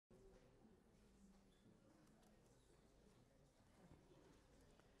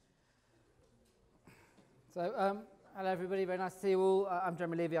Hello everybody, very nice to see you all. I'm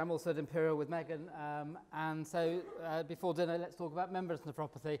Jeremy Levy, I'm also at Imperial with Megan. Before dinner, let's talk about membranous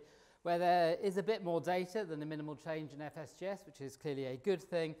nephropathy, where there is a bit more data than a minimal change in FSGS, which is clearly a good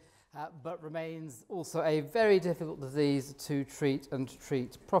thing, but remains also a very difficult disease to treat and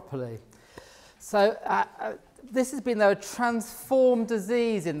treat properly. So this has been, though, a transformed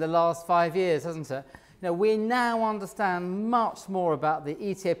disease in the last 5 years, hasn't it? You know, we now understand much more about the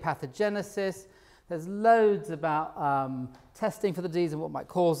etiopathogenesis. There's loads about testing for the disease and what might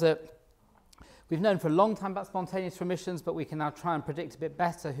cause it. We've known for a long time about spontaneous remissions, but we can now try and predict a bit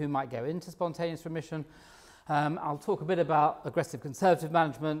better who might go into spontaneous remission. I'll talk a bit about aggressive conservative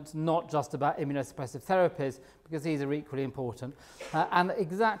management, not just about immunosuppressive therapies, because these are equally important. And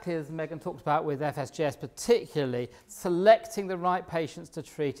exactly as Megan talked about with FSGS particularly, selecting the right patients to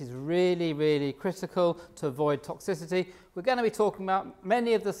treat is really, really critical to avoid toxicity. We're going to be talking about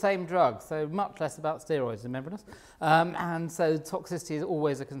many of the same drugs, so much less about steroids in membranous. And so toxicity is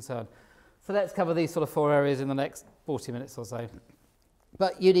always a concern. So let's cover these sort of 4 areas in the next 40 minutes or so.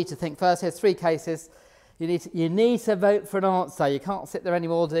 But you need to think first. Here's 3 cases. You need to vote for an answer. You can't sit there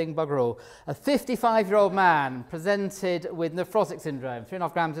anymore doing bugger all. A 55-year-old man presented with nephrotic syndrome,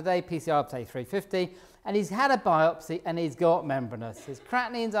 3.5 grams a day, PCR up to 350, and he's had a biopsy and he's got membranous. His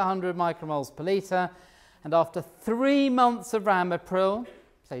creatinine's 100 micromoles per litre, and after 3 months of ramipril,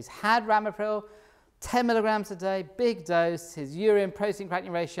 so he's had ramipril, 10 milligrams a day, big dose, his urine protein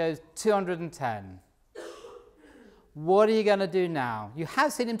creatinine ratio is 210. What are you going to do now? You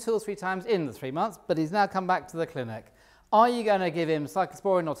have seen him 2 or 3 times in the 3 months, but he's now come back to the clinic. Are you going to give him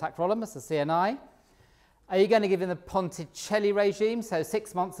cyclosporine or tacrolimus, a CNI? Are you going to give him the Ponticelli regime, so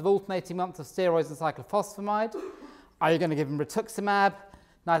 6 months of alternating months of steroids and cyclophosphamide? Are you going to give him rituximab?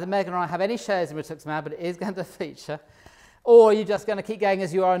 Neither Megan nor I have any shares in rituximab, but it is going to feature. Or are you just going to keep going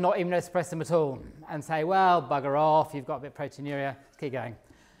as you are and not immunosuppress him at all and say, well, bugger off, you've got a bit of proteinuria, keep going.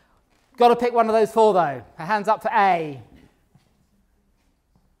 Got to pick one of those 4, though. Hands up for A.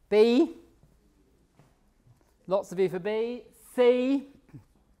 B. Lots of you for B. C.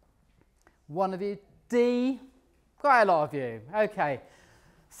 One of you. D. Quite a lot of you. OK.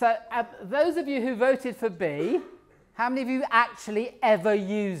 So those of you who voted for B, how many of you actually ever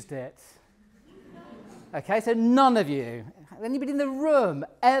used it? OK, so none of you. Anybody in the room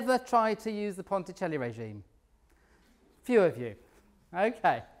ever tried to use the Ponticelli regime? Few of you.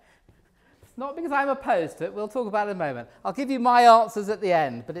 OK. Not because I'm opposed to it, we'll talk about it in a moment. I'll give you my answers at the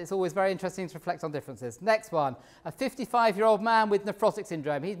end, but it's always very interesting to reflect on differences. Next one, a 55-year-old man with nephrotic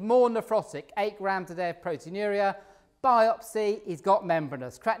syndrome. He's more nephrotic, 8 grams a day of proteinuria. Biopsy, he's got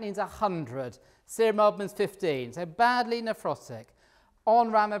membranous. Creatinine's 100, serum albumin's 15, so badly nephrotic.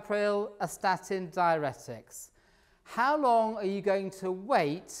 On ramipril, a statin, diuretics. How long are you going to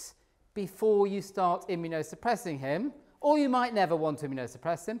wait before you start immunosuppressing him? Or you might never want to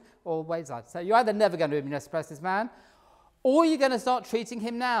immunosuppress him, or wait aside. So you're either never going to immunosuppress this man, or you're going to start treating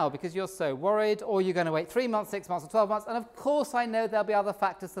him now because you're so worried, or you're going to wait 3 months, 6 months, or 12 months. And of course, I know there'll be other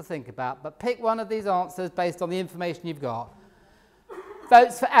factors to think about, but pick one of these answers based on the information you've got.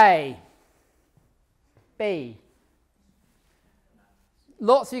 Votes for A. B.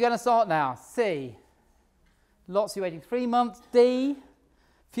 Lots of you are going to start now. C. Lots of you waiting 3 months. D.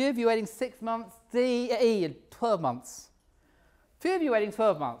 Few of you waiting 6 months. D. E. And 12 months. Few of you waiting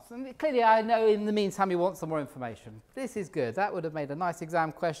 12 months, and clearly I know in the meantime you want some more information. This is good. That would have made a nice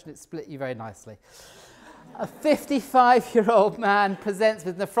exam question. It split you very nicely. A 55-year-old man presents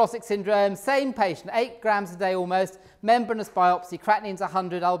with nephrotic syndrome, same patient, 8 grams a day almost, membranous biopsy, creatinine's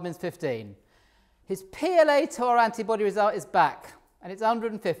 100, albumin's 15. His PLA2R antibody result is back, and it's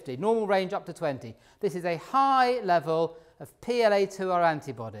 150, normal range up to 20. This is a high level of PLA2R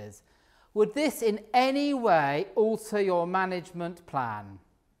antibodies. Would this in any way alter your management plan?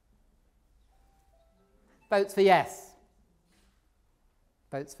 Votes for yes.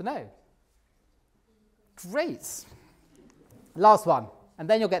 Votes for no. Great. Last one, and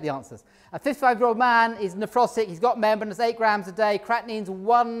then you'll get the answers. A 55-year-old man is nephrotic. He's got membranous, 8 grams a day. Creatinine's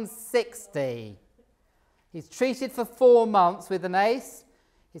 160. He's treated for 4 months with an ACE.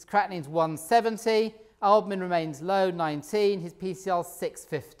 His creatinine's 170. Albumin remains low, 19. His PCL's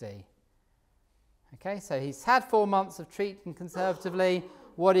 650. Okay, so he's had 4 months of treatment conservatively.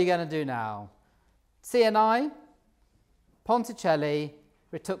 What are you going to do now? CNI, Ponticelli,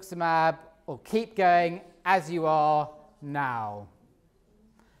 rituximab, or keep going as you are now?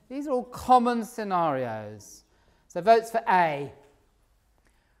 These are all common scenarios. So votes for A.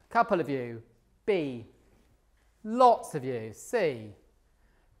 Couple of you. B. Lots of you. C.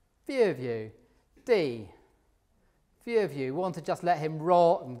 Few of you. D. Few of you want to just let him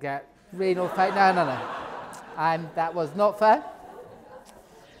rot and get renal failure. No. That was not fair.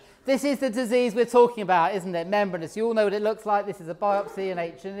 This is the disease we're talking about, isn't it? Membranous. You all know what it looks like. This is a biopsy, an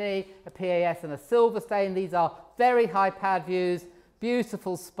H&E, a PAS and a silver stain. These are very high-powered views,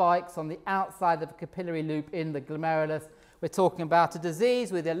 beautiful spikes on the outside of the capillary loop in the glomerulus. We're talking about a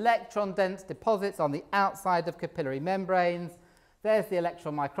disease with electron-dense deposits on the outside of capillary membranes. There's the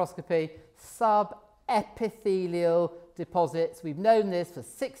electron microscopy, sub-epithelial deposits. We've known this for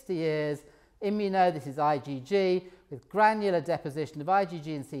 60 years. This is IgG, with granular deposition of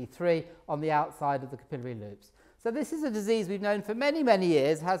IgG and C3 on the outside of the capillary loops. So this is a disease we've known for many, many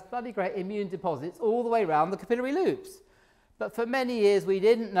years, has bloody great immune deposits all the way around the capillary loops. But for many years we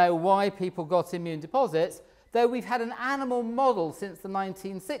didn't know why people got immune deposits, though we've had an animal model since the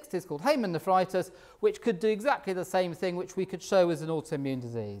 1960s called Hayman nephritis, which could do exactly the same thing, which we could show as an autoimmune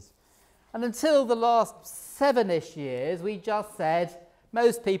disease. And until the last 7-ish years, we just said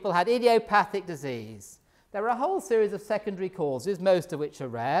most people had idiopathic disease. There are a whole series of secondary causes, most of which are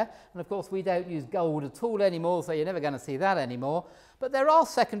rare. And of course, we don't use gold at all anymore, so you're never going to see that anymore. But there are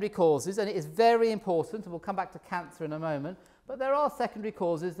secondary causes, and it is very important, and we'll come back to cancer in a moment, but there are secondary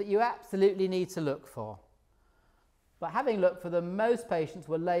causes that you absolutely need to look for. But having looked for them, most patients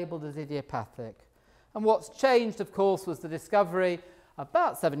were labelled as idiopathic. And what's changed, of course, was the discovery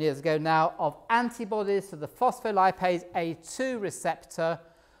about 7 years ago now of antibodies to the phospholipase A2 receptor,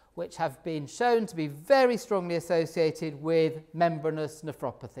 which have been shown to be very strongly associated with membranous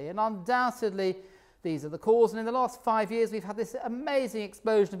nephropathy. And undoubtedly, these are the cause. And in the last 5 years, we've had this amazing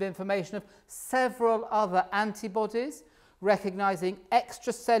explosion of information of several other antibodies recognizing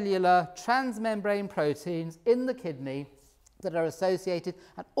extracellular transmembrane proteins in the kidney that are associated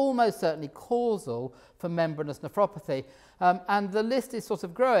and almost certainly causal for membranous nephropathy. And the list is sort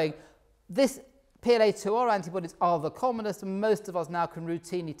of growing. This PLA2R antibodies are the commonest, and most of us now can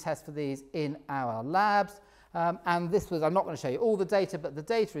routinely test for these in our labs. And this was, I'm not going to show you all the data, but the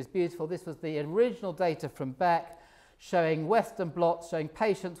data is beautiful. This was the original data from Beck, showing Western blots, showing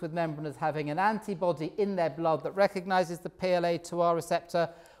patients with membranous having an antibody in their blood that recognizes the PLA2R receptor,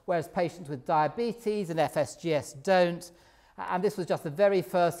 whereas patients with diabetes and FSGS don't. And this was just the very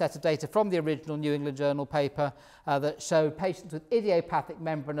first set of data from the original New England Journal paper that showed patients with idiopathic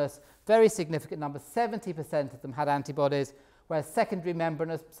membranous, very significant number, 70% of them had antibodies, whereas secondary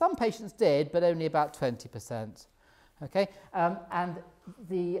membranous, some patients did, but only about 20%. Okay? And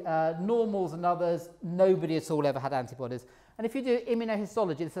the normals and others, nobody at all ever had antibodies. And if you do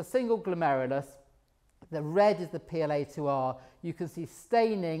immunohistology, it's a single glomerulus. The red is the PLA2R. You can see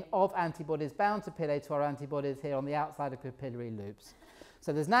staining of antibodies bound to PLA2R antibodies here on the outside of capillary loops.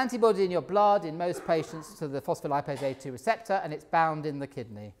 So there's an antibody in your blood in most patients to the phospholipase A2 receptor, and it's bound in the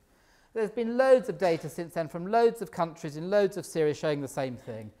kidney. There's been loads of data since then from loads of countries in loads of series showing the same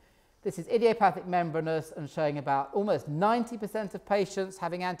thing. This is idiopathic membranous and showing about almost 90% of patients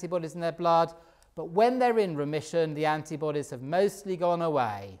having antibodies in their blood, but when they're in remission, the antibodies have mostly gone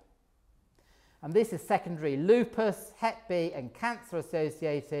away. And this is secondary lupus, Hep B and cancer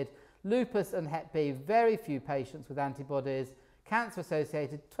associated. Lupus and Hep B, very few patients with antibodies. Cancer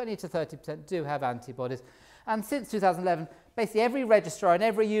associated, 20 to 30% do have antibodies. And since 2011, basically every registrar in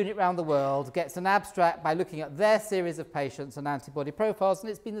every unit around the world gets an abstract by looking at their series of patients and antibody profiles, and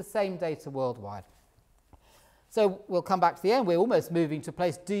it's been the same data worldwide. So we'll come back to the end. We're almost moving to a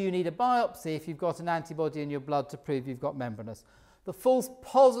place, do you need a biopsy if you've got an antibody in your blood to prove you've got membranous? The false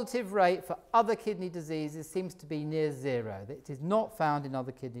positive rate for other kidney diseases seems to be near zero. It is not found in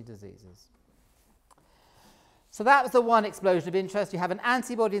other kidney diseases. So that was the one explosion of interest. You have an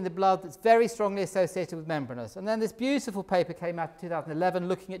antibody in the blood that's very strongly associated with membranous. And then this beautiful paper came out in 2011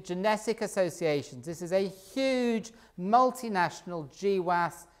 looking at genetic associations. This is a huge multinational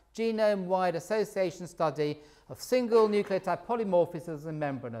GWAS, genome-wide association study of single nucleotide polymorphisms in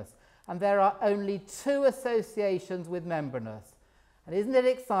membranous. And there are only 2 associations with membranous. And isn't it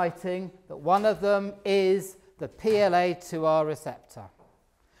exciting that one of them is the PLA2R receptor?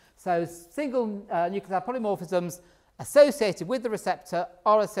 So single nucleotide polymorphisms associated with the receptor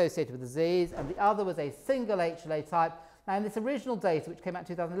are associated with disease, and the other was a single HLA type. Now in this original data, which came out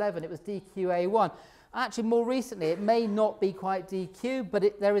in 2011, it was DQA1. Actually, more recently, it may not be quite DQ,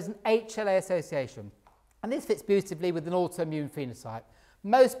 but there is an HLA association. And this fits beautifully with an autoimmune phenotype.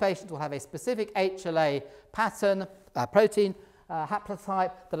 Most patients will have a specific HLA pattern, protein,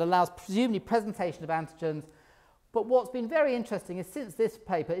 haplotype that allows presumably presentation of antigens. But what's been very interesting is since this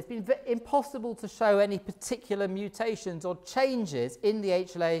paper, it's been impossible to show any particular mutations or changes in the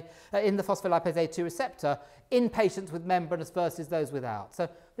HLA, in the phospholipase A2 receptor in patients with membranous versus those without. So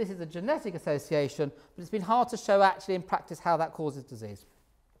this is a genetic association, but it's been hard to show actually in practice how that causes disease.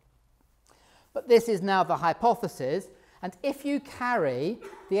 But this is now the hypothesis, and if you carry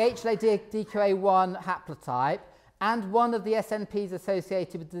the HLA-DQA1 haplotype and one of the SNPs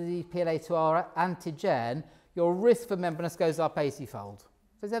associated with the PLA2R antigen, your risk for membranous goes up 80-fold.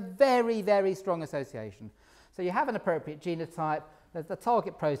 So it's a very, very strong association. So you have an appropriate genotype, there's the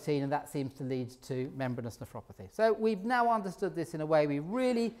target protein, and that seems to lead to membranous nephropathy. So we've now understood this in a way we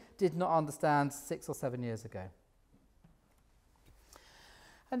really did not understand 6 or 7 years ago.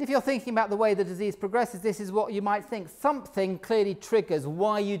 And if you're thinking about the way the disease progresses, this is what you might think. Something clearly triggers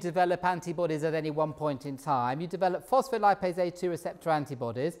why you develop antibodies at any one point in time. You develop phospholipase A2 receptor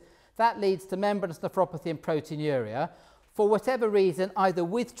antibodies. That leads to membranous nephropathy and proteinuria. For whatever reason, either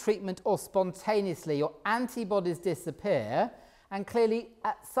with treatment or spontaneously, your antibodies disappear, and clearly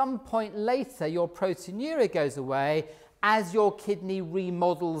at some point later your proteinuria goes away as your kidney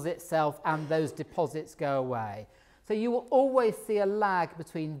remodels itself and those deposits go away. So you will always see a lag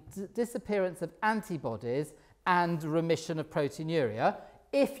between disappearance of antibodies and remission of proteinuria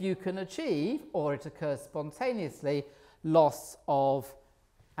if you can achieve, or it occurs spontaneously, loss of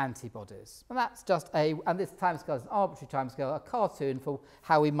antibodies. And that's just and this timescale is an arbitrary timescale, a cartoon for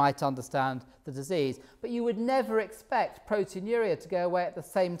how we might understand the disease. But you would never expect proteinuria to go away at the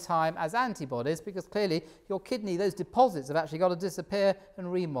same time as antibodies, because clearly your kidney, those deposits have actually got to disappear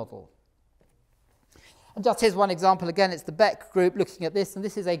and remodel. And just here's one example again, it's the Beck group looking at this, and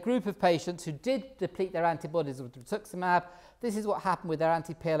this is a group of patients who did deplete their antibodies with rituximab. This is what happened with their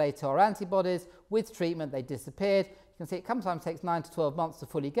anti-PLA2R antibodies. With treatment, they disappeared. You can see it sometimes takes 9 to 12 months to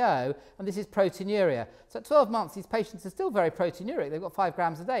fully go, and this is proteinuria. So at 12 months, these patients are still very proteinuric. They've got 5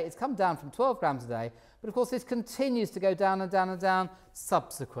 grams a day. It's come down from 12 grams a day, but of course this continues to go down and down and down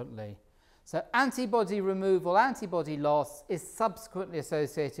subsequently. So antibody removal, antibody loss is subsequently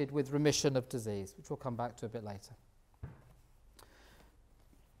associated with remission of disease, which we'll come back to a bit later.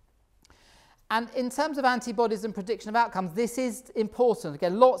 And in terms of antibodies and prediction of outcomes, this is important.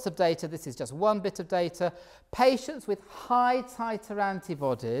 Again, lots of data. This is just one bit of data. Patients with high titer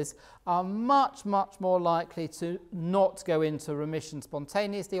antibodies are much, much more likely to not go into remission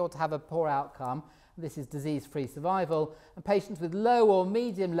spontaneously or to have a poor outcome. This is disease-free survival. And patients with low or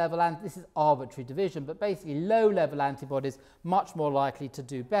medium level, and this is arbitrary division, but basically low level antibodies much more likely to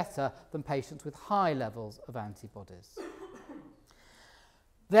do better than patients with high levels of antibodies.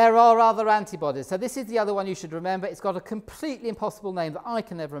 There are other antibodies. So this is the other one you should remember. It's got a completely impossible name that I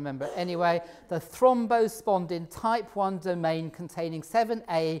can never remember anyway. The thrombospondin type 1 domain containing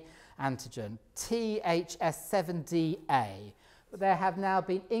 7A antigen, THS7DA. But there have now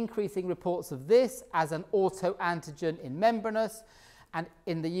been increasing reports of this as an autoantigen in membranous. And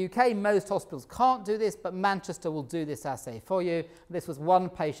in the UK, most hospitals can't do this, but Manchester will do this assay for you. This was one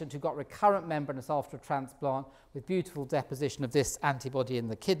patient who got recurrent membranous after a transplant with beautiful deposition of this antibody in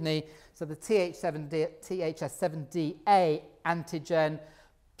the kidney. So the THS7DA antigen,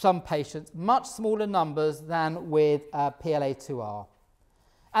 some patients, much smaller numbers than with PLA2R.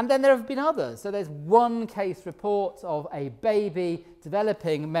 And then there have been others. So there's one case report of a baby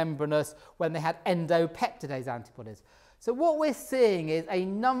developing membranous when they had endopeptidase antibodies. So what we're seeing is a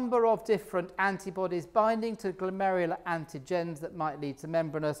number of different antibodies binding to glomerular antigens that might lead to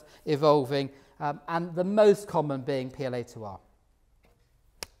membranous evolving, and the most common being PLA2R.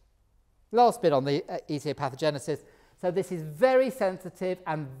 Last bit on the etiopathogenesis. So this is very sensitive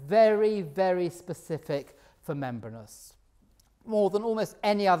and very, very specific for membranous, more than almost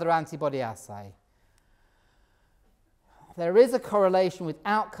any other antibody assay. There is a correlation with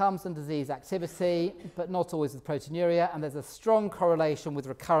outcomes and disease activity, but not always with proteinuria, and there's a strong correlation with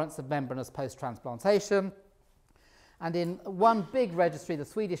recurrence of membranous post-transplantation. And in one big registry, the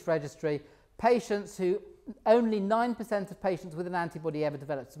Swedish registry, patients who, only 9% of patients with an antibody ever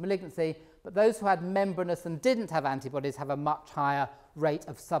developed malignancy, but those who had membranous and didn't have antibodies have a much higher rate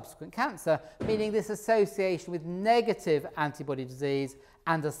of subsequent cancer, meaning this association with negative antibody disease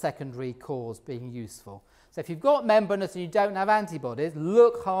and a secondary cause being useful. So if you've got membranous and you don't have antibodies,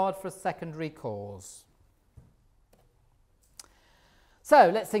 look hard for a secondary cause.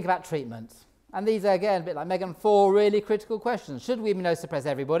 So let's think about treatment. And these are, again, a bit like Megan, 4 really critical questions. Should we immunosuppress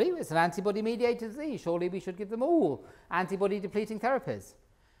everybody? It's an antibody-mediated disease. Surely we should give them all antibody-depleting therapies.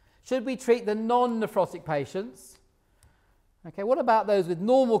 Should we treat the non-nephrotic patients? Okay, what about those with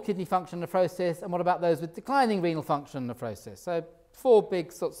normal kidney function nephrosis, and what about those with declining renal function nephrosis? So 4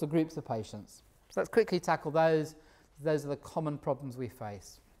 big sorts of groups of patients. So let's quickly tackle those. Those are the common problems we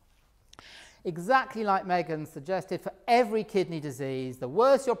face. Exactly like Megan suggested, for every kidney disease, the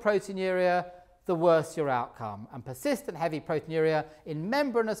worse your proteinuria, the worse your outcome. And persistent heavy proteinuria in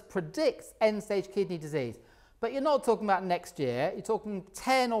membranous predicts end-stage kidney disease. But you're not talking about next year, you're talking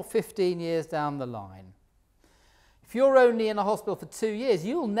 10 or 15 years down the line. If you're only in a hospital for 2 years,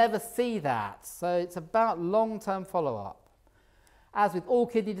 you'll never see that. So it's about long-term follow-up. As with all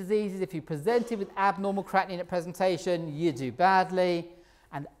kidney diseases, if you presented with abnormal creatinine at presentation, you do badly.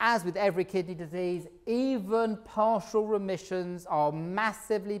 And as with every kidney disease, even partial remissions are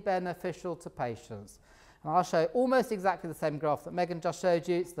massively beneficial to patients. And I'll show almost exactly the same graph that Megan just showed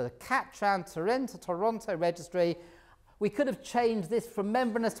you. It's the CATTRAN Toronto registry. We could have changed this from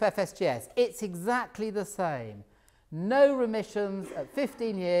membranous to FSGS. It's exactly the same. No remissions at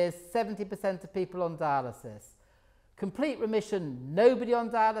 15 years, 70% of people on dialysis. Complete remission, nobody on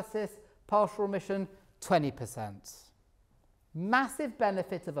dialysis. Partial remission, 20%. Massive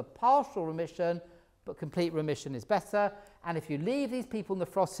benefit of a partial remission, but complete remission is better. And if you leave these people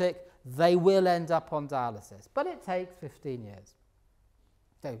nephrotic, they will end up on dialysis. But it takes 15 years.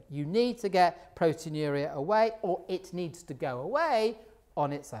 So you need to get proteinuria away, or it needs to go away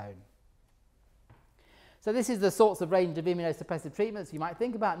on its own. So this is the sorts of range of immunosuppressive treatments. You might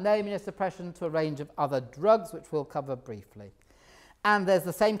think about no immunosuppression to a range of other drugs, which we'll cover briefly. And there's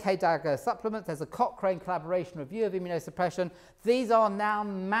the same KDIGO supplements. There's a Cochrane collaboration review of immunosuppression. These are now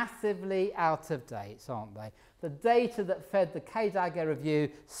massively out of date, aren't they? The data that fed the KDIGO review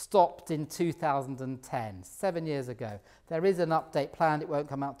stopped in 2010, 7 years ago. There is an update planned. It won't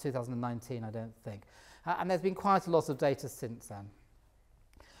come out 2019, I don't think. And there's been quite a lot of data since then.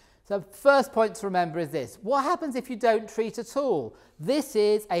 So first point to remember is this. What happens if you don't treat at all? This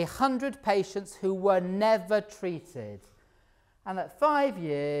is 100 patients who were never treated. And at 5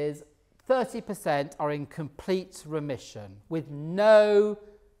 years, 30% are in complete remission with no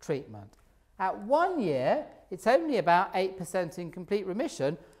treatment. At 1 year, it's only about 8% in complete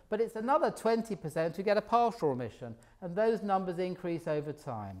remission, but it's another 20% who get a partial remission, and those numbers increase over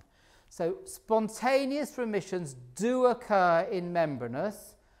time. So spontaneous remissions do occur in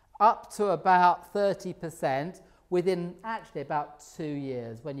membranous up to about 30% within actually about 2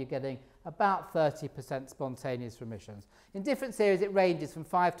 years, when you're getting about 30% spontaneous remissions. In different series, it ranges from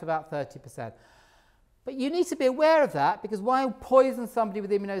 5 to about 30%. But you need to be aware of that, because why poison somebody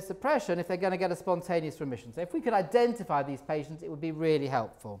with immunosuppression if they're going to get a spontaneous remission? So if we could identify these patients, it would be really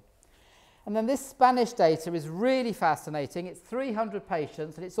helpful. And then this Spanish data is really fascinating. It's 300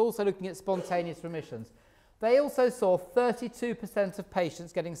 patients, and it's also looking at spontaneous remissions. They also saw 32% of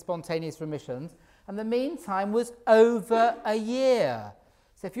patients getting spontaneous remissions, and the mean time was over a year.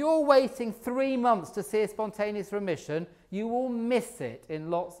 So if you're waiting 3 months to see a spontaneous remission, you will miss it in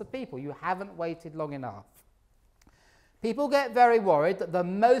lots of people. You haven't waited long enough. People get very worried that the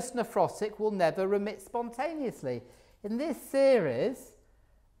most nephrotic will never remit spontaneously. In this series,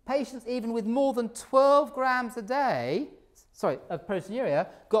 patients even with more than 12 grams a day, of proteinuria,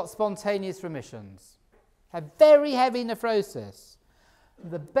 got spontaneous remissions. Had very heavy nephrosis.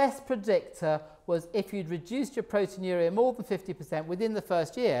 The best predictor was if you'd reduced your proteinuria more than 50% within the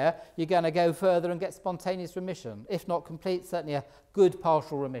first year, you're going to go further and get spontaneous remission. If not complete, certainly a good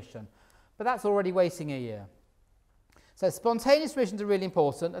partial remission. But that's already waiting a year. So spontaneous remissions are really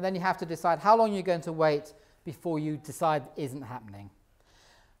important, and then you have to decide how long you're going to wait before you decide it isn't happening.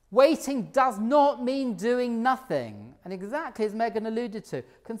 Waiting does not mean doing nothing. And exactly as Megan alluded to,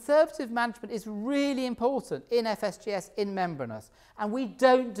 conservative management is really important in FSGS, in membranous, and we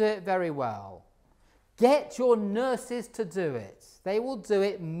don't do it very well. Get your nurses to do it. They will do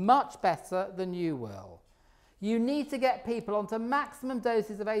it much better than you will. You need to get people onto maximum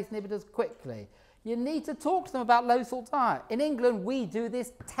doses of ACE inhibitors quickly. You need to talk to them about low salt diet. In England, we do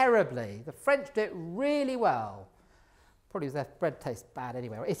this terribly. The French do it really well. Probably because their bread tastes bad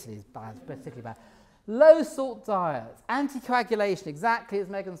anyway, or Italy's bad, particularly bad. Low salt diets, anticoagulation, exactly as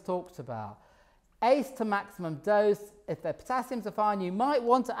Megan's talked about. ACE to maximum dose. If their potassiums are fine, you might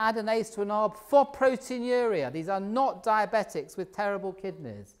want to add an ACE to an ARB for proteinuria. These are not diabetics with terrible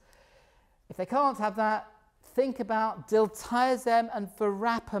kidneys. If they can't have that, think about diltiazem and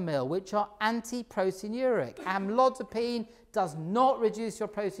verapamil, which are anti-proteinuric. Amlodipine does not reduce your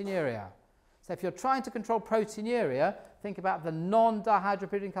proteinuria. So if you're trying to control proteinuria, think about the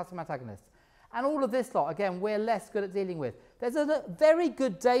non-dihydropyridine calcium antagonists. And all of this lot, again, we're less good at dealing with. There's a very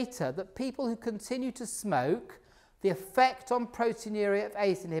good data that people who continue to smoke, the effect on proteinuria of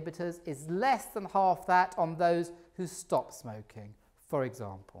ACE inhibitors is less than half that on those who stop smoking, for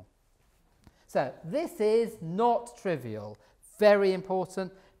example. So this is not trivial, very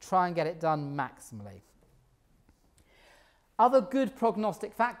important. Try and get it done maximally. Other good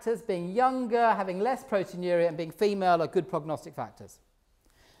prognostic factors, being younger, having less proteinuria, and being female are good prognostic factors.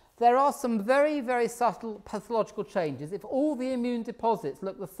 there are some very, very subtle pathological changes. If all the immune deposits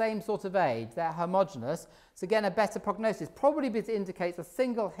look the same sort of age, they're homogeneous, so again, a better prognosis, probably because it indicates a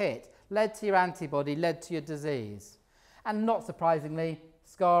single hit led to your antibody, led to your disease. And not surprisingly,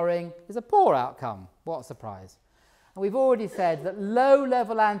 scarring is a poor outcome. What a surprise. And we've already said that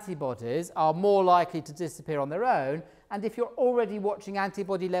low-level antibodies are more likely to disappear on their own, and if you're already watching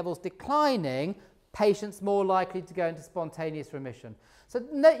antibody levels declining, patients more likely to go into spontaneous remission. So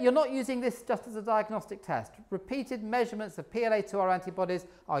no, you're not using this just as a diagnostic test. Repeated measurements of PLA2R antibodies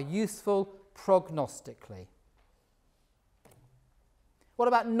are useful prognostically. What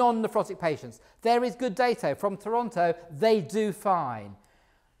about non-nephrotic patients? There is good data from Toronto. They do fine.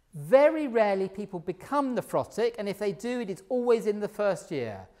 Very rarely people become nephrotic, and if they do, it is always in the first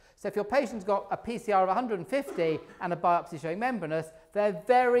year. So if your patient's got a PCR of 150 and a biopsy showing membranous, they're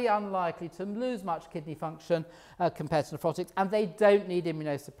very unlikely to lose much kidney function compared to nephrotics, and they don't need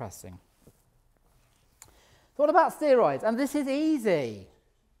immunosuppressing. So what about steroids? And this is easy.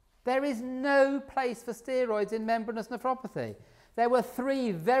 There is no place for steroids in membranous nephropathy. There were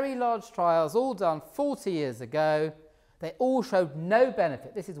 3 very large trials, all done 40 years ago. They all showed no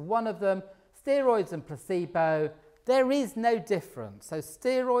benefit. This is one of them, steroids and placebo. There is no difference. So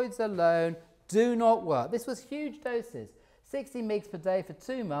steroids alone do not work. This was huge doses, 60 mg per day for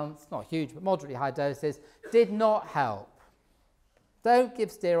 2 months, not huge, but moderately high doses, did not help. Don't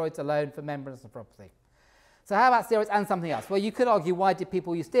give steroids alone for membranous nephropathy. So how about steroids and something else? Well, you could argue, why did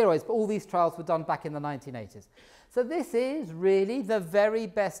people use steroids? But all these trials were done back in the 1980s. So this is really the very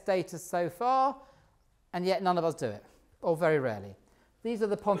best data so far, and yet none of us do it, or very rarely. These are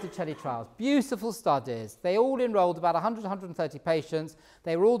the Ponticelli trials. Beautiful studies. They all enrolled about 100, 130 patients.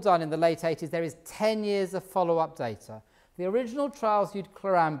 They were all done in the late 80s. There is 10 years of follow-up data. The original trials used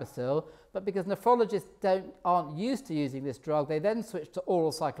chlorambucil, but because nephrologists aren't used to using this drug, they then switched to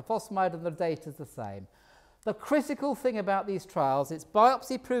oral cyclophosphamide, and the data is the same. The critical thing about these trials, it's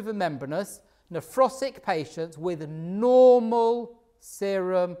biopsy-proven membranous, nephrotic patients with normal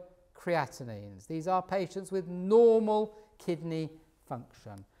serum creatinines. These are patients with normal kidney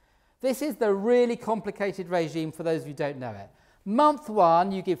function. This is the really complicated regime for those of you who don't know it. Month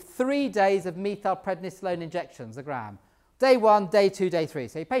 1, you give 3 days of methylprednisolone injections, a gram. Day 1, day 2, day 3.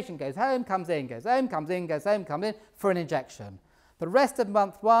 So your patient goes home, comes in, goes home, comes in, goes home, comes in for an injection. The rest of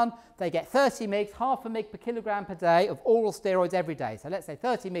month 1, they get 30 mg, half a mg per kilogram per day of oral steroids every day. So let's say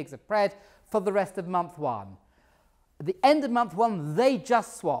 30 mg of pred for the rest of month 1. At the end of month 1, they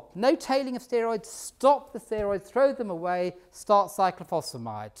just swap. No tailing of steroids, stop the steroids, throw them away, start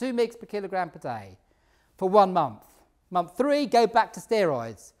cyclophosphamide, 2 mg per kilogram per day for 1 month. Month 3, go back to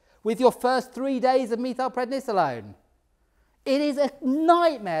steroids with your first 3 days of methylprednisolone. It is a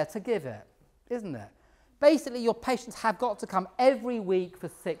nightmare to give it, isn't it? Basically, your patients have got to come every week for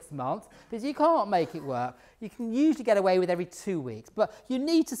 6 months because you can't make it work. You can usually get away with every 2 weeks, but you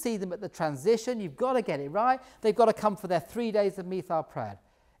need to see them at the transition. You've got to get it right. They've got to come for their 3 days of methylpred.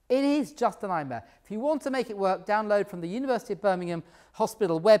 It is just a nightmare. If you want to make it work, download from the University of Birmingham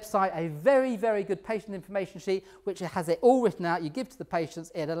Hospital website a very, very good patient information sheet which has it all written out. You give to the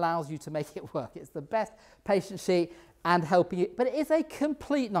patients. It allows you to make it work. It's the best patient sheet and helping you, but it is a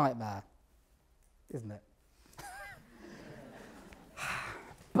complete nightmare, isn't it?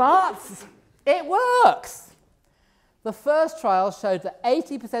 But it works. The first trial showed that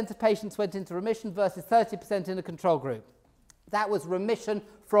 80% of patients went into remission versus 30% in a control group. That was remission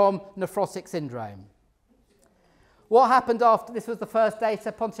from nephrotic syndrome. What happened after? This was the first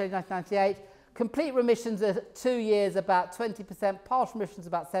data, Ponticelli 1998. Complete remissions at 2 years, about 20%. Partial remissions,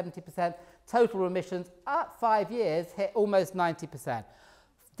 about 70%. Total remissions at 5 years hit almost 90%.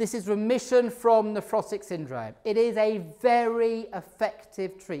 This is remission from nephrotic syndrome. It is a very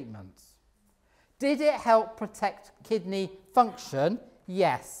effective treatment. Did it help protect kidney function?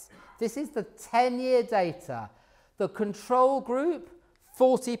 Yes. This is the 10-year data. The control group,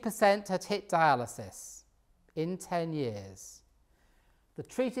 40% had hit dialysis in 10 years. The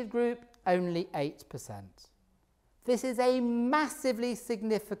treated group, only 8%. This is a massively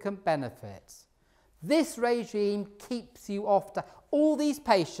significant benefit. This regime keeps you off. All these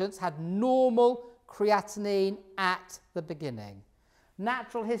patients had normal creatinine at the beginning.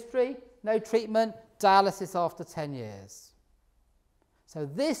 Natural history, no treatment, dialysis after 10 years. So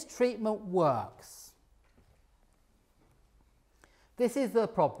this treatment works. This is the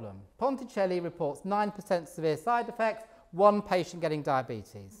problem. Ponticelli reports 9% severe side effects, 1 patient getting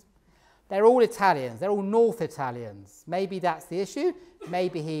diabetes. They're all Italians, they're all North Italians. Maybe that's the issue.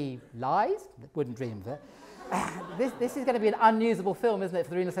 Maybe he lies. Wouldn't dream of it. This is going to be an unusable film, isn't it, for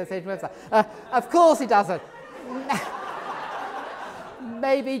the Renal Association website? Of course he doesn't.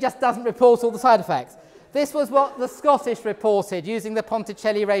 maybe he just doesn't report all the side effects. This was what the Scottish reported using the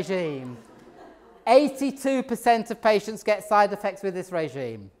Ponticelli regime. 82% of patients get side effects with this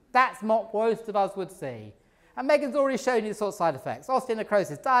regime. That's what most of us would see. And Megan's already shown you the sort of side effects.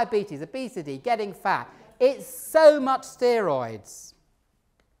 Osteonecrosis, diabetes, obesity, getting fat. It's so much steroids.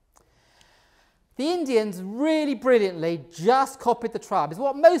 The Indians really brilliantly just copied the trial. Because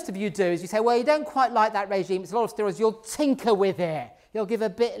what most of you do is you say, well, you don't quite like that regime. It's a lot of steroids. You'll tinker with it. You'll give a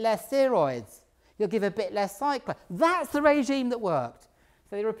bit less steroids. You'll give a bit less cyclin. That's the regime that worked.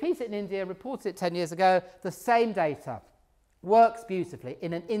 So they repeat it in India, reported it 10 years ago. The same data. Works beautifully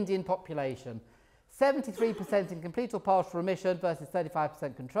in an Indian population. 73% in complete or partial remission versus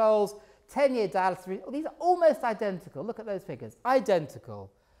 35% controls. 10-year dialysis. These are almost identical. Look at those figures.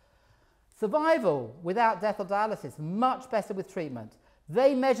 Identical. Survival without death or dialysis, much better with treatment.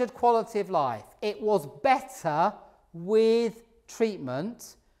 They measured quality of life. It was better with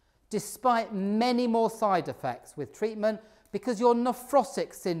treatment, despite many more side effects with treatment, because your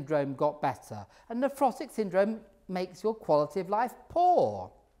nephrotic syndrome got better. And nephrotic syndrome makes your quality of life poor.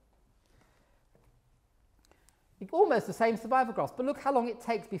 Almost the same survival graphs, but look how long it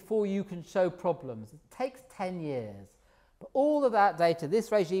takes before you can show problems. It takes 10 years. But all of that data,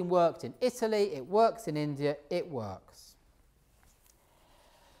 this regime worked in Italy, it works in India, it works.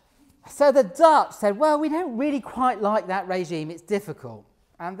 So the Dutch said, well, we don't really quite like that regime, it's difficult.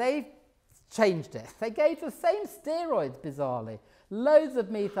 And they changed it. They gave the same steroids, bizarrely. Loads of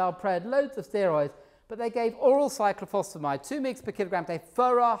methylpred, loads of steroids, but they gave oral cyclophosphamide, 2 mg per kilogram per day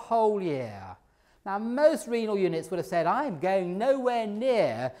for a whole year. Now, most renal units would have said, I'm going nowhere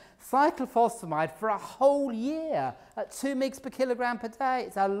near cyclophosphamide for a whole year at 2 mg per kilogram per day.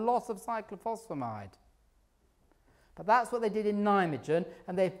 It's a lot of cyclophosphamide. But that's what they did in Nijmegen,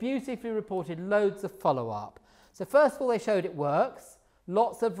 and they've beautifully reported loads of follow-up. So first of all, they showed it works.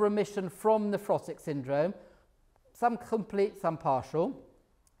 Lots of remission from nephrotic syndrome, some complete, some partial.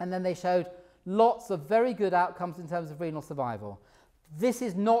 And then they showed lots of very good outcomes in terms of renal survival. This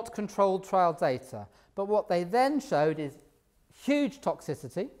is not controlled trial data, but what they then showed is huge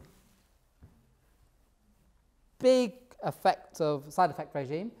toxicity, big side effect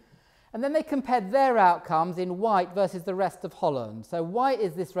regime, and then they compared their outcomes in white versus the rest of Holland. So white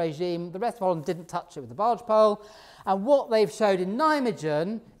is this regime, the rest of Holland didn't touch it with the barge pole, and what they've showed in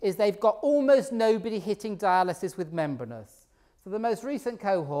Nijmegen is they've got almost nobody hitting dialysis with membranous. So the most recent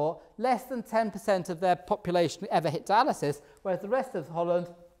cohort, less than 10% of their population ever hit dialysis, whereas the rest of Holland,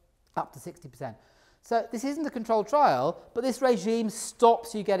 up to 60%. So this isn't a controlled trial, but this regime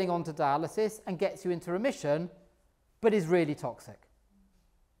stops you getting onto dialysis and gets you into remission, but is really toxic.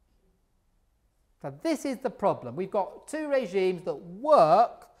 So this is the problem. We've got 2 regimes that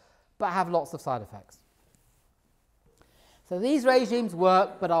work, but have lots of side effects. So these regimes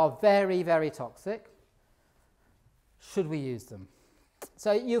work, but are very, very toxic. Should we use them?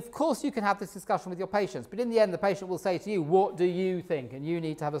 So of course you can have this discussion with your patients, but in the end the patient will say to you, what do you think? And you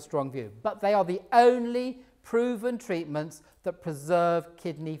need to have a strong view. But they are the only proven treatments that preserve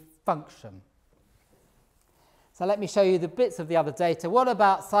kidney function. So let me show you the bits of the other data. What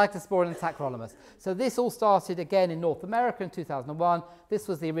about cyclosporin and tacrolimus? So this all started again in North America in 2001. This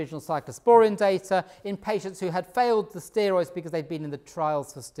was the original cyclosporin data in patients who had failed the steroids because they'd been in the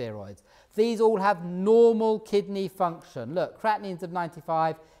trials for steroids. These all have normal kidney function. Look, creatinines of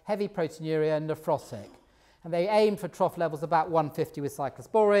 95, heavy proteinuria, nephrotic. And they aim for trough levels about 150 with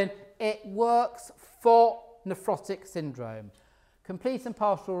cyclosporin. It works for nephrotic syndrome. Complete and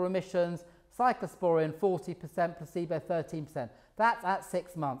partial remissions, cyclosporin 40%, placebo 13%. That's at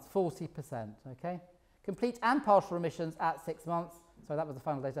 6 months, 40%, okay? Complete and partial remissions at 6 months, so that was the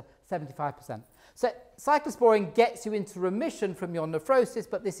final data, 75%. So cyclosporin gets you into remission from your nephrosis,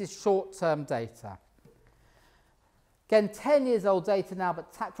 but this is short-term data. Again, 10 years old data now,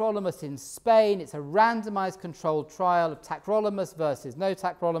 but tacrolimus in Spain, it's a randomized controlled trial of tacrolimus versus no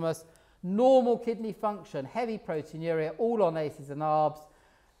tacrolimus. Normal kidney function, heavy proteinuria, all on ACEs and ARBs.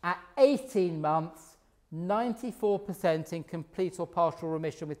 At 18 months, 94% in complete or partial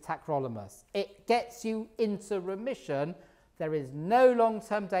remission with tacrolimus. It gets you into remission. There is no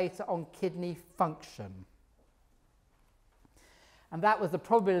long-term data on kidney function. And that was the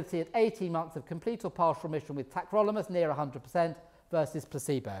probability at 18 months of complete or partial remission with tacrolimus, near 100%, versus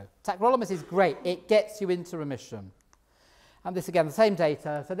placebo. Tacrolimus is great. It gets you into remission. And this, again, the same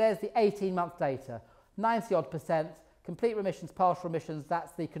data. So there's the 18-month data, 90-odd%. Complete remissions, partial remissions,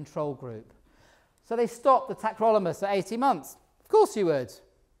 that's the control group. So they stopped the tacrolimus at 18 months. Of course you would.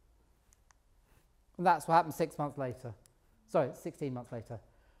 And that's what happened 6 months later. Sorry, 16 months later.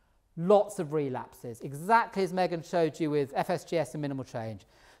 lots of relapses, exactly as Megan showed you with FSGS and minimal change.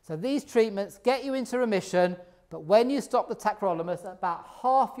 So these treatments get you into remission, but when you stop the tacrolimus, about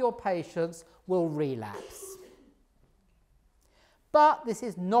half your patients will relapse. But this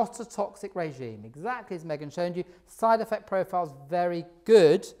is not a toxic regime, exactly as Megan showed you. Side effect profile is very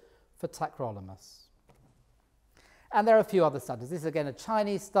good for tacrolimus. And there are a few other studies. This is again a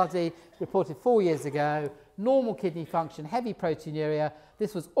Chinese study reported 4 years ago. Normal kidney function, heavy proteinuria.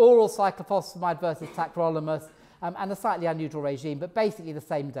 This was oral cyclophosphamide versus tacrolimus, and a slightly unusual regime, but basically the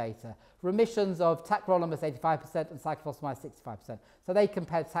same data. Remissions of tacrolimus 85% and cyclophosphamide 65%. So they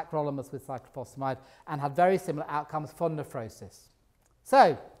compared tacrolimus with cyclophosphamide and had very similar outcomes for nephrosis.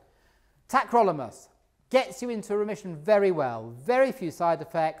 So tacrolimus gets you into remission very well, very few side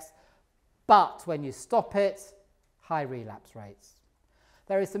effects, but when you stop it, high relapse rates.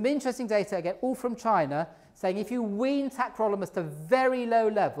 There is some interesting data, again, all from China, saying if you wean tacrolimus to very low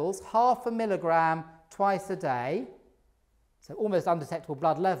levels, 0.5 milligram twice a day, so almost undetectable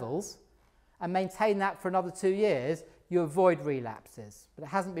blood levels, and maintain that for another 2 years, you avoid relapses. But it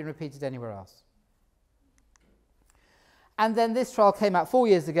hasn't been repeated anywhere else. And then this trial came out 4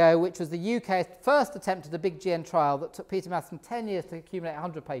 years ago, which was the UK's first attempt at a big GN trial that took Peter Matheson 10 years to accumulate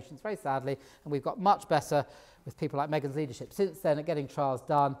 100 patients, very sadly, and we've got much better with people like Megan's leadership since then at getting trials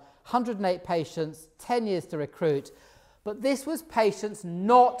done. 108 patients, 10 years to recruit. But this was patients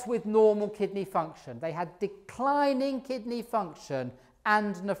not with normal kidney function. They had declining kidney function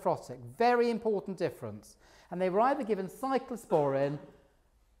and nephrotic. Very important difference. And they were either given cyclosporin,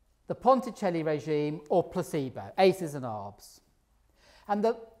 the Ponticelli regime, or placebo, ACEs and ARBs. And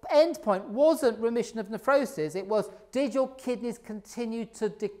the end point wasn't remission of nephrosis, it was, did your kidneys continue to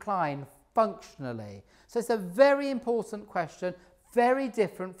decline functionally? So it's a very important question, very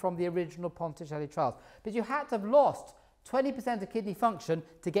different from the original Ponticelli trials. But you had to have lost 20% of kidney function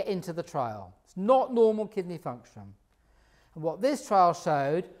to get into the trial. It's not normal kidney function. And what this trial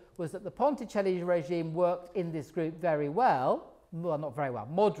showed was that the Ponticelli regime worked in this group very well, not very well,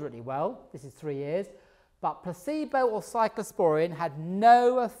 moderately well, this is 3 years, but placebo or cyclosporin had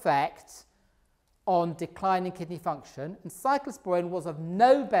no effect on declining kidney function, and cyclosporin was of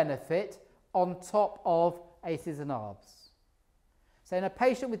no benefit on top of ACEs and ARBs. So in a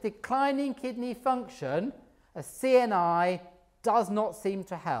patient with declining kidney function, a CNI does not seem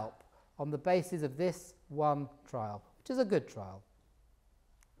to help on the basis of this one trial, which is a good trial.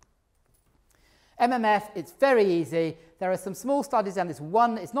 MMF, it's very easy. There are some small studies and this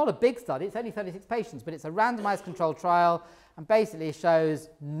one, it's not a big study, it's only 36 patients, but it's a randomized controlled trial and basically shows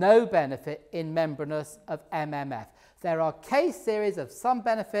no benefit in membranous of MMF. There are case series of some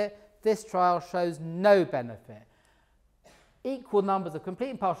benefit. This trial shows no benefit. Equal numbers of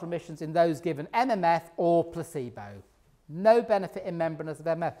complete and partial remissions in those given MMF or placebo. No benefit in membranous of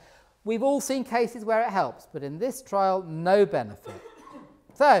MMF. We've all seen cases where it helps, but in this trial, no benefit.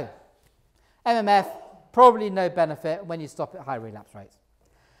 So, MMF, probably no benefit when you stop at high relapse rates.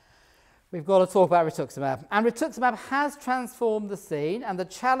 We've got to talk about rituximab. And rituximab has transformed the scene, and the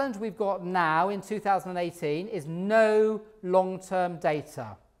challenge we've got now in 2018 is no long-term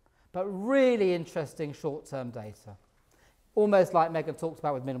data, but really interesting short-term data. Almost like Megan talked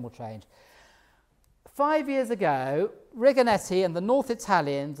about with minimal change. 5 years ago, Rigonetti and the North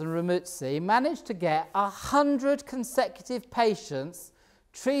Italians and Ramuzzi managed to get 100 consecutive patients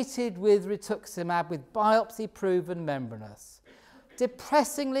treated with rituximab with biopsy-proven membranous.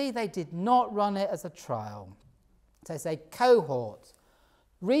 Depressingly, they did not run it as a trial. So it's a cohort,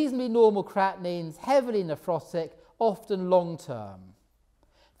 reasonably normal creatinines, heavily nephrotic, often long-term.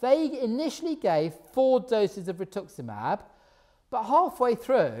 They initially gave 4 doses of rituximab, but halfway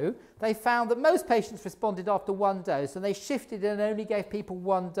through, they found that most patients responded after 1 dose, and they shifted and only gave people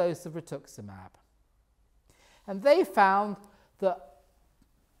 1 dose of rituximab. And they found that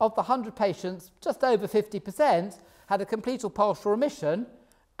of the 100 patients, just over 50% had a complete or partial remission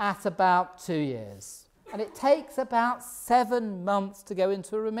at about 2 years. And it takes about 7 months to go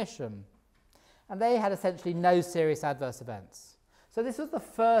into a remission. And they had essentially no serious adverse events. So this was the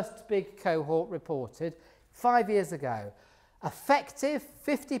first big cohort reported 5 years ago. Effective,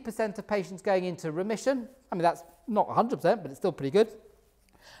 50% of patients going into remission. I mean, that's not 100%, but it's still pretty good.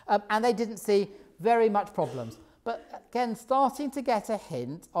 And they didn't see very much problems. But again, starting to get a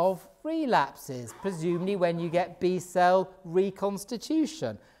hint of relapses, presumably when you get B-cell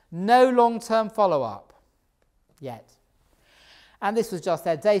reconstitution. No long-term follow-up yet. And this was just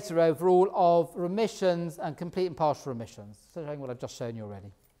their data overall of remissions and complete and partial remissions, so showing what I've just shown you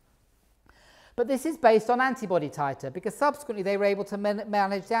already. But this is based on antibody titer, because subsequently they were able to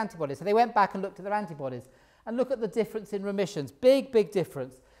manage the antibodies. So they went back and looked at their antibodies and look at the difference in remissions. Big, big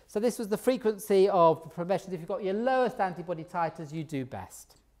difference. So this was the frequency of prevention. If you've got your lowest antibody titers, you do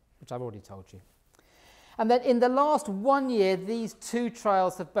best, which I've already told you. And then in the last 1 year, these two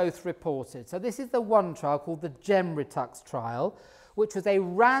trials have both reported. So this is the one trial called the GEM-RETUX trial, which was a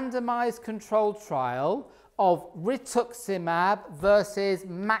randomized controlled trial of rituximab versus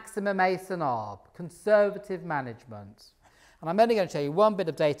maximum ACE and ARB, conservative management. And I'm only going to show you one bit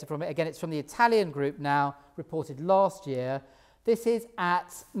of data from it. Again, it's from the Italian group now, reported last year. This is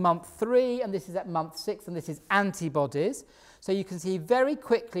at month 3, and this is at month 6, and this is antibodies. So you can see very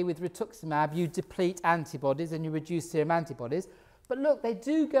quickly with rituximab, you deplete antibodies and you reduce serum antibodies. But look, they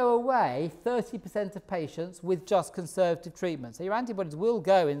do go away, 30% of patients, with just conservative treatment. So your antibodies will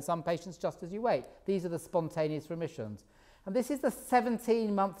go in some patients just as you wait. These are the spontaneous remissions. And this is the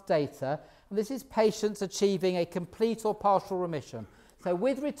 17-month data, and this is patients achieving a complete or partial remission. So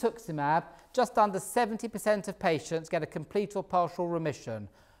with rituximab, just under 70% of patients get a complete or partial remission,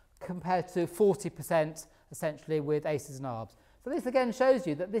 compared to 40% essentially with ACEs and ARBs. So this again shows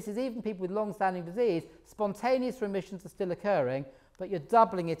you that this is even people with long-standing disease, spontaneous remissions are still occurring, but you're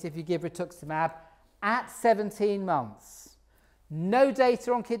doubling it if you give rituximab at 17 months. No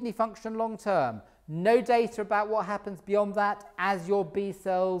data on kidney function long-term. No data about what happens beyond that as your B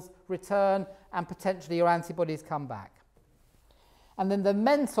cells return and potentially your antibodies come back. And then the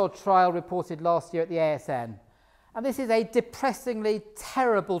Mentor trial reported last year at the ASN. And this is a depressingly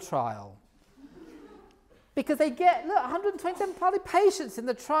terrible trial. Because they get, look, 127 patients in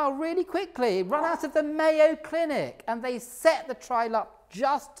the trial really quickly, run out of the Mayo Clinic, and they set the trial up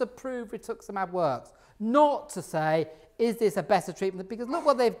just to prove rituximab works, not to say, is this a better treatment? Because look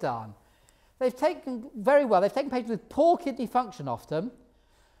what they've done. They've taken, very well, they've taken patients with poor kidney function often.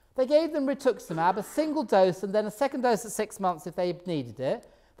 They gave them rituximab, a single dose, and then a second dose at 6 months if they needed it.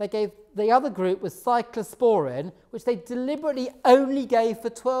 They gave, the other group was cyclosporin, which they deliberately only gave for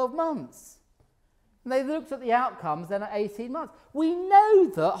 12 months. And they looked at the outcomes then at 18 months. We know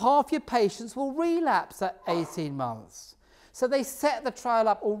that half your patients will relapse at 18 months. So they set the trial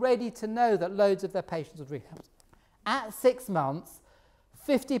up already to know that loads of their patients would relapse. At 6 months,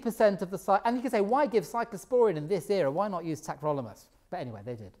 50% of the... And you can say, why give cyclosporin in this era? Why not use tacrolimus? But anyway,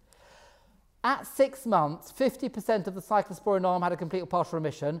 they did. At 6 months, 50% of the cyclosporin arm had a complete or partial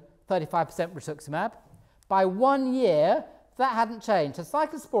remission, 35% rituximab. By 1 year, that hadn't changed. So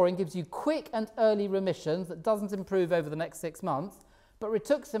cyclosporin gives you quick and early remissions that doesn't improve over the next 6 months. But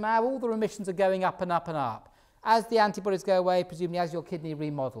rituximab, all the remissions are going up and up and up. As the antibodies go away, presumably as your kidney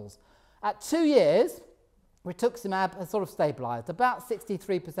remodels. At 2 years, rituximab has sort of stabilised, about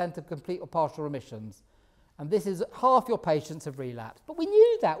 63% of complete or partial remissions. And this is half your patients have relapsed. But we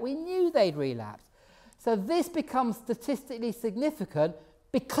knew that. We knew they'd relapse. So this becomes statistically significant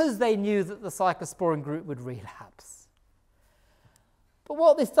because they knew that the cyclosporin group would relapse. But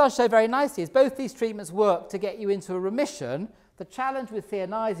what this does show very nicely is both these treatments work to get you into a remission. The challenge with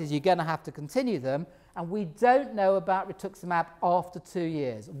CNIs is you're going to have to continue them, and we don't know about rituximab after 2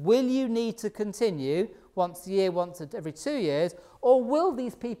 years. Will you need to continue once a year, once every 2 years, or will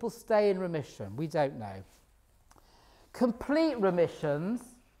these people stay in remission? We don't know. Complete remissions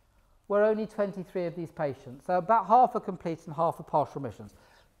were only 23 of these patients, so about half are complete and half are partial remissions.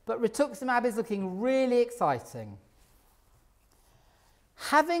 But rituximab is looking really exciting.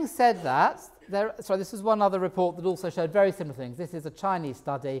 Having said that, this is one other report that also showed very similar things. This is a Chinese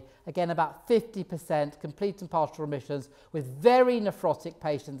study, again about 50% complete and partial remissions with very nephrotic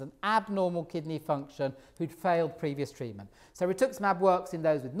patients and abnormal kidney function who'd failed previous treatment. So rituximab works in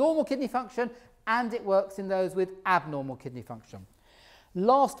those with normal kidney function and it works in those with abnormal kidney function.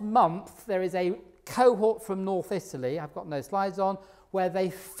 Last month, there is a cohort from North Italy, I've got no slides on, where they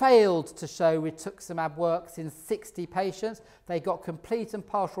failed to show rituximab works in 60 patients. They got complete and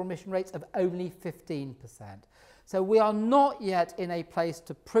partial remission rates of only 15%. So we are not yet in a place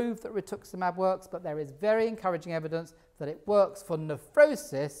to prove that rituximab works, but there is very encouraging evidence that it works for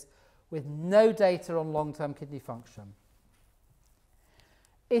nephrosis with no data on long-term kidney function.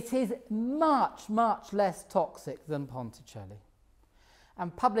 It is much, much less toxic than Ponticelli.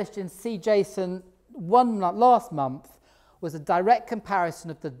 And published in C. Jason last month, was a direct comparison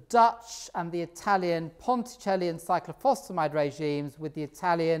of the Dutch and the Italian Ponticelli and cyclophosphamide regimes with the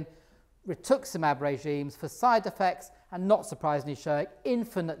Italian rituximab regimes for side effects, and not surprisingly showing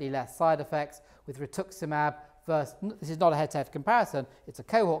infinitely less side effects with rituximab versus, this is not a head-to-head comparison, it's a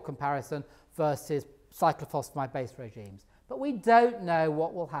cohort comparison versus cyclophosphamide-based regimes. But we don't know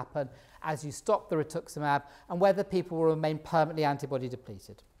what will happen as you stop the rituximab and whether people will remain permanently antibody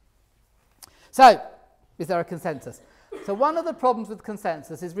depleted. So, is there a consensus? So one of the problems with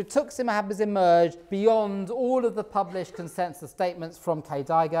consensus is rituximab has emerged beyond all of the published consensus statements from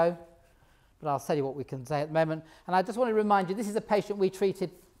KDIGO. But I'll tell you what we can say at the moment. And I just want to remind you, this is a patient we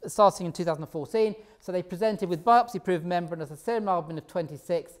treated starting in 2014. So they presented with biopsy-proven membranous, a serum albumin of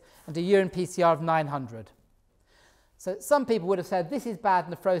 26 and a urine PCR of 900. So some people would have said, this is bad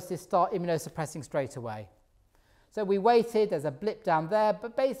nephrosis, start immunosuppressing straight away. So we waited, there's a blip down there,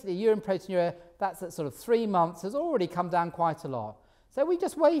 but basically urine proteinuria, that's at sort of 3 months, has already come down quite a lot. So we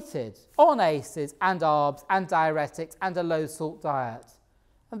just waited on ACEs and ARBs and diuretics and a low salt diet.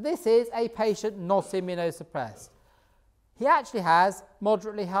 And this is a patient not immunosuppressed. He actually has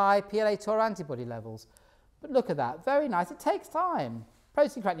moderately high PLA2R antibody levels. But look at that, very nice. It takes time.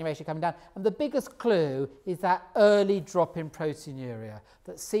 Protein-creatinine ratio coming down. And the biggest clue is that early drop in proteinuria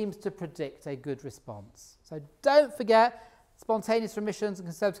that seems to predict a good response. So don't forget, spontaneous remissions and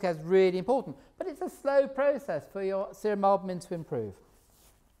conservative care is really important. But it's a slow process for your serum albumin to improve.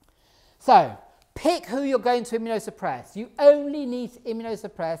 So pick who you're going to immunosuppress. You only need to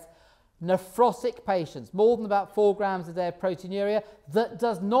immunosuppress nephrotic patients, more than about 4 grams a day of proteinuria, that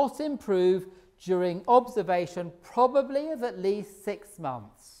does not improve during observation, probably of at least 6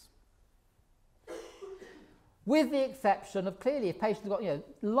 months. With the exception of, clearly, if patients have got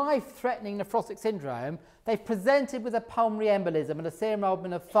life-threatening nephrotic syndrome, they've presented with a pulmonary embolism and a serum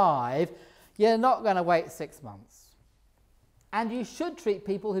albumin of 5, you're not going to wait 6 months. And you should treat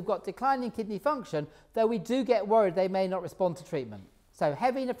people who've got declining kidney function, though we do get worried they may not respond to treatment. So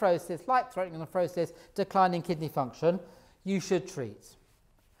heavy nephrosis, life-threatening nephrosis, declining kidney function, you should treat.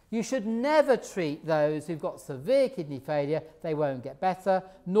 You should never treat those who've got severe kidney failure, they won't get better,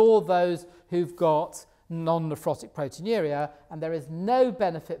 nor those who've got non-nephrotic proteinuria, and there is no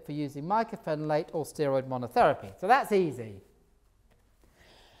benefit for using mycophenolate or steroid monotherapy. So that's easy.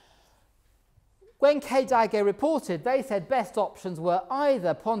 When KDIGO reported, they said best options were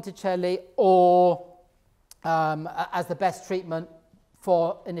either Ponticelli or as the best treatment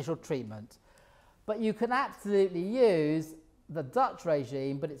for initial treatment. But you can absolutely use the Dutch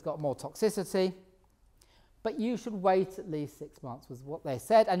regime, but it's got more toxicity. But you should wait at least 6 months, was what they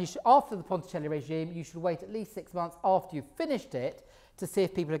said. And you should, after the Ponticelli regime, you should wait at least 6 months after you've finished it to see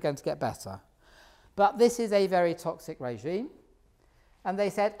if people are going to get better. But this is a very toxic regime. And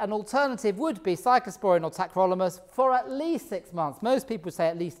they said an alternative would be cyclosporine or tacrolimus for at least 6 months. Most people would say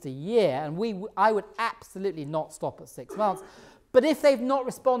at least a year, and I would absolutely not stop at 6 months. But if they've not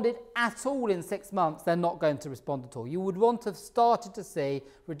responded at all in 6 months, they're not going to respond at all. You would want to have started to see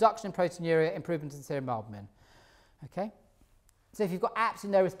reduction in proteinuria, improvement in serum albumin. Okay? So if you've got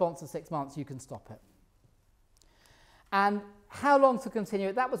absolutely no response in 6 months, you can stop it. And how long to continue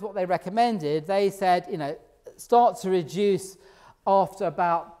it? That was what they recommended. They said, start to reduce after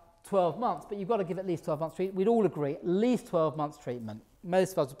about 12 months, but you've got to give at least 12 months treatment. We'd all agree, at least 12 months treatment.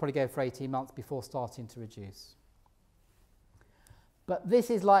 Most of us would probably go for 18 months before starting to reduce. But this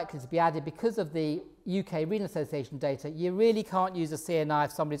is likely to be added because of the UK Renal Association data. You really can't use a CNI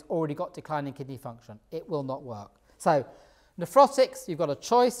if somebody's already got declining kidney function. It will not work. So, nephrotics, you've got a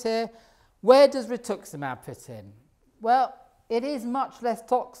choice here. Where does rituximab fit in? Well, it is much less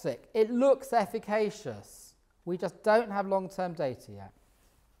toxic. It looks efficacious. We just don't have long-term data yet.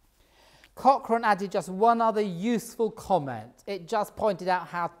 Cochrane added just one other useful comment. It just pointed out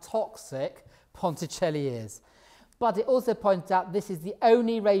how toxic Ponticelli is. But it also pointed out this is the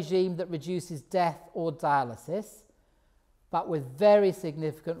only regime that reduces death or dialysis, but with very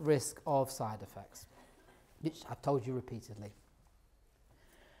significant risk of side effects, which I've told you repeatedly.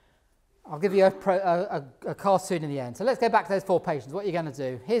 I'll give you a cartoon in the end. So let's go back to those 4 patients. What are you going to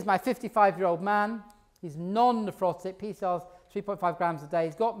do? Here's my 55-year-old man. He's non-nephrotic, PCR's 3.5 grams a day.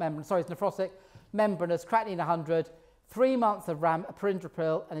 He's got he's nephrotic, membranous, creatinine 100, 3 months of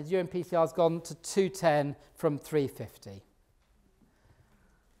perindopril, and his urine PCR has gone to 210 from 350.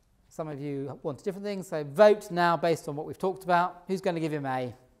 Some of you want different things, so vote now based on what we've talked about. Who's going to give him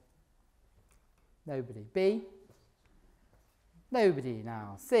A? Nobody. B? Nobody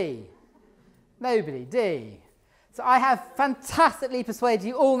now. C? Nobody. D? So I have fantastically persuaded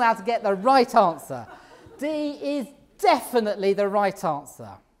you all now to get the right answer. D is definitely the right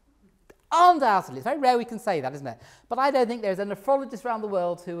answer. Undoubtedly. It's very rare we can say that, isn't it? But I don't think there's a nephrologist around the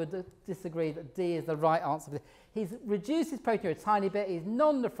world who would disagree that D is the right answer. He's reduced his proteinuria a tiny bit. He's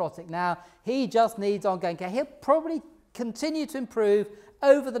non-nephrotic now. He just needs ongoing care. He'll probably continue to improve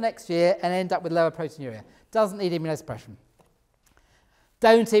over the next year and end up with lower proteinuria. Doesn't need immunosuppression.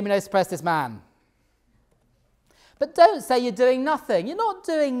 Don't immunosuppress this man. But don't say you're doing nothing. You're not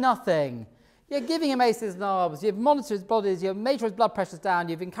doing nothing. You're giving him ACEs and ARBs, you've monitored his bodies, you've made sure his blood pressure's down,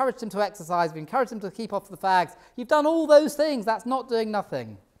 you've encouraged him to exercise, you've encouraged him to keep off the fags. You've done all those things. That's not doing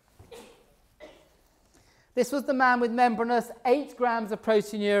nothing. This was the man with membranous, 8 grams of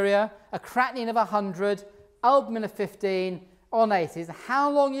proteinuria, a creatinine of 100, albumin of 15, on ACEs. How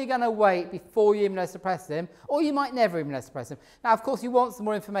long are you going to wait before you immunosuppress him? Or you might never immunosuppress him. Now, of course, you want some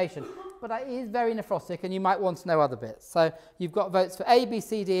more information, but he is very nephrotic and you might want to know other bits. So you've got votes for A, B,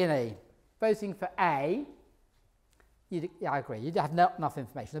 C, D and E. Voting for A, yeah, I agree, you have not enough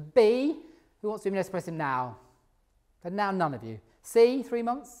information. B, who wants to immunosuppress him now? So now none of you. C, 3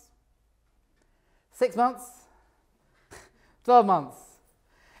 months? 6 months? 12 months?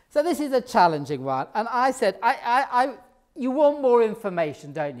 So this is a challenging one. And I said, you want more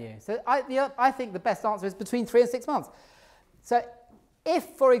information, don't you? So I think the best answer is between 3 and 6 months. So if,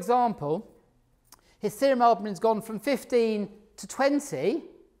 for example, his serum albumin's gone from 15 to 20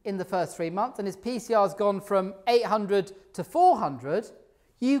 in the first 3 months and his PCR's gone from 800 to 400,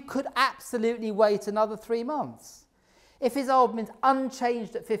 you could absolutely wait another 3 months. If his albumin's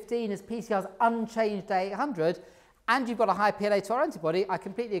unchanged at 15, his PCR's unchanged at 800, and you've got a high PLA2R antibody, I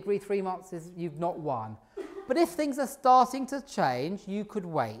completely agree 3 months is you've not won. But if things are starting to change, you could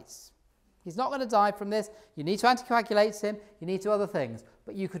wait. He's not going to die from this. You need to anticoagulate him. You need to do other things.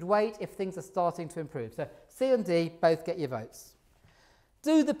 But you could wait if things are starting to improve. So C and D both get your votes.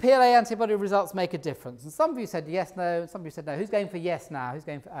 Do the PLA antibody results make a difference? And some of you said yes, no. And some of you said no. Who's going for yes now? Who's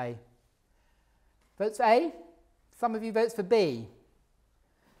going for A? Votes for A? Some of you votes for B.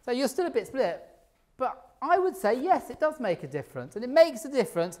 So you're still a bit split. But I would say yes, it does make a difference. And it makes a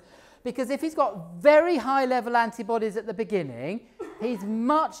difference because if he's got very high level antibodies at the beginning, he's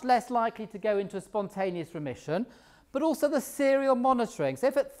much less likely to go into a spontaneous remission, but also the serial monitoring. So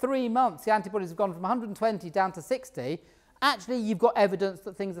if at 3 months the antibodies have gone from 120 down to 60, actually you've got evidence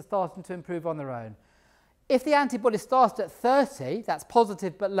that things are starting to improve on their own. If the antibody started at 30, that's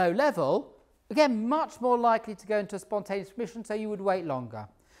positive but low level, again, much more likely to go into a spontaneous remission, so you would wait longer.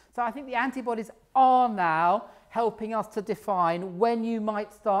 So I think the antibodies are now helping us to define when you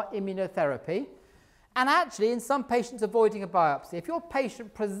might start immunotherapy. And actually, in some patients avoiding a biopsy, if your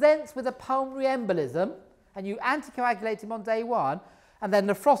patient presents with a pulmonary embolism and you anticoagulate him on day 1 and they're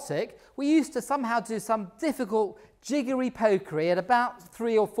nephrotic, we used to somehow do some difficult jiggery-pokery at about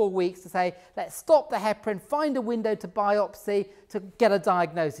 3 or 4 weeks to say, let's stop the heparin, find a window to biopsy to get a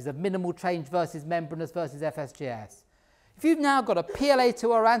diagnosis of minimal change versus membranous versus FSGS. If you've now got a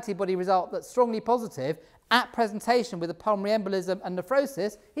PLA2R antibody result that's strongly positive at presentation with a pulmonary embolism and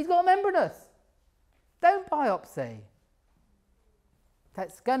nephrosis, he's got membranous. Don't biopsy.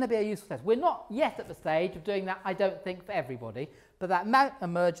 That's going to be a useful test. We're not yet at the stage of doing that, I don't think, for everybody, but that might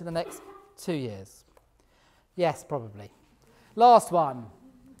emerge in the next 2 years. Yes, probably. Last one.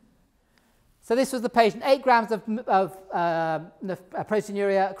 So this was the patient, 8 grams of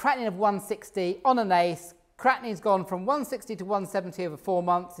proteinuria, creatinine of 160 on an ACE. Creatinine's gone from 160 to 170 over 4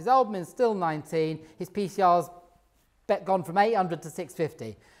 months. His albumin's still 19. His PCR's gone from 800 to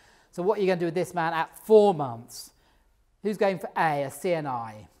 650. So what are you going to do with this man at 4 months? Who's going for A, a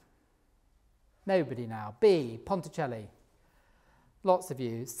CNI? Nobody now. B, Ponticelli. Lots of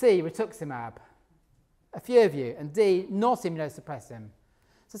you. C, rituximab. A few of you. And D, not immunosuppress him.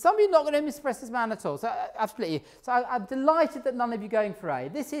 So some of you are not going to immunosuppress this man at all. So absolutely. So I'm delighted that none of you are going for A.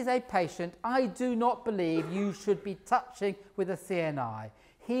 This is a patient I do not believe you should be touching with a CNI.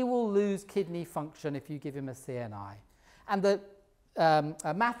 He will lose kidney function if you give him a CNI. And the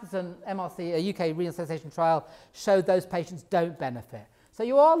Matheson MRC, a UK renal cessation trial, showed those patients don't benefit. So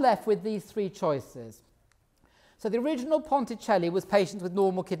you are left with these 3 choices. So the original Ponticelli was patients with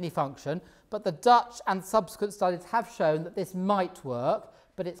normal kidney function, but the Dutch and subsequent studies have shown that this might work,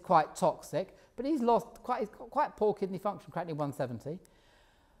 but it's quite toxic. But he's lost quite poor kidney function, creatinine 170.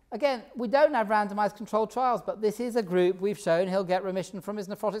 Again, we don't have randomized controlled trials, but this is a group we've shown he'll get remission from his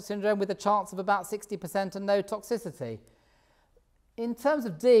nephrotic syndrome with a chance of about 60% and no toxicity. In terms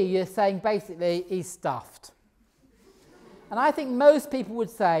of D, you're saying basically he's stuffed. And I think most people would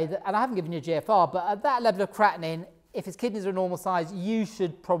say that, and I haven't given you GFR, but at that level of creatinine, if his kidneys are a normal size, you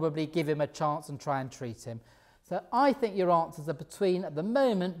should probably give him a chance and try and treat him. So I think your answers are between, at the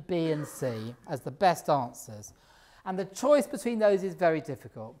moment, B and C as the best answers. And the choice between those is very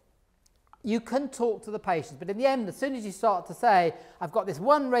difficult. You can talk to the patients, but in the end, as soon as you start to say, I've got this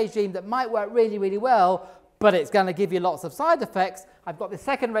one regime that might work really, really well, but it's going to give you lots of side effects. I've got this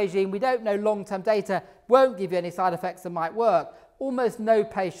second regime, we don't know long-term data, won't give you any side effects that might work. Almost no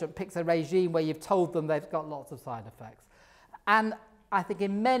patient picks a regime where you've told them they've got lots of side effects. And I think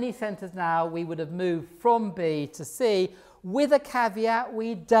in many centres now we would have moved from B to C, with a caveat,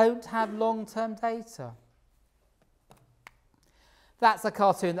 we don't have long-term data. That's a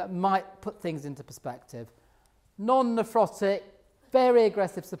cartoon that might put things into perspective. Non-nephrotic, very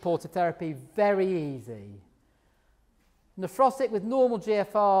aggressive supportive therapy, very easy. Nephrotic with normal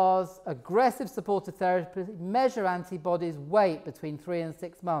GFRs, aggressive supportive therapy, measure antibodies, wait between 3 and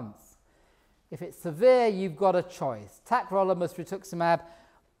 6 months. If it's severe, you've got a choice. Tacrolimus, rituximab,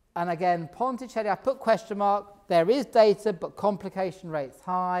 and again, Ponticelli, I put question mark. There is data, but complication rates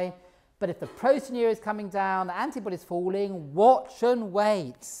high. But if the proteinuria is coming down, the antibodies falling, watch and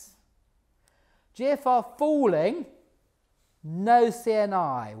wait. GFR falling, no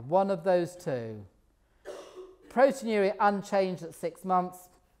CNI, one of those two. Proteinuria unchanged at 6 months,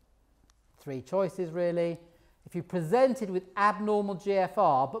 3 choices really. If you presented with abnormal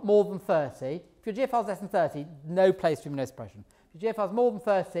GFR, but more than 30, if your GFR is less than 30, no place for immunosuppression. If your GFR is more than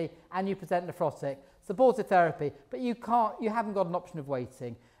 30 and you present nephrotic, supportive therapy, but you haven't got an option of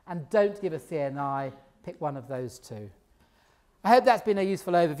waiting, and don't give a CNI, pick one of those two. I hope that's been a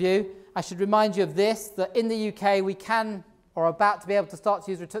useful overview. I should remind you of this, that in the UK we can, or are about to be able to start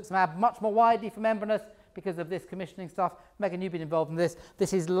to use rituximab much more widely for membranous because of this commissioning stuff. Megan, you've been involved in this.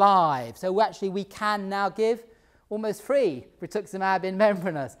 This is live. So actually we can now give almost free rituximab in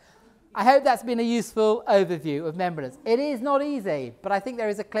membranous. I hope that's been a useful overview of membranous. It is not easy, but I think there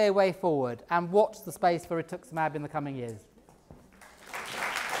is a clear way forward, and watch the space for rituximab in the coming years.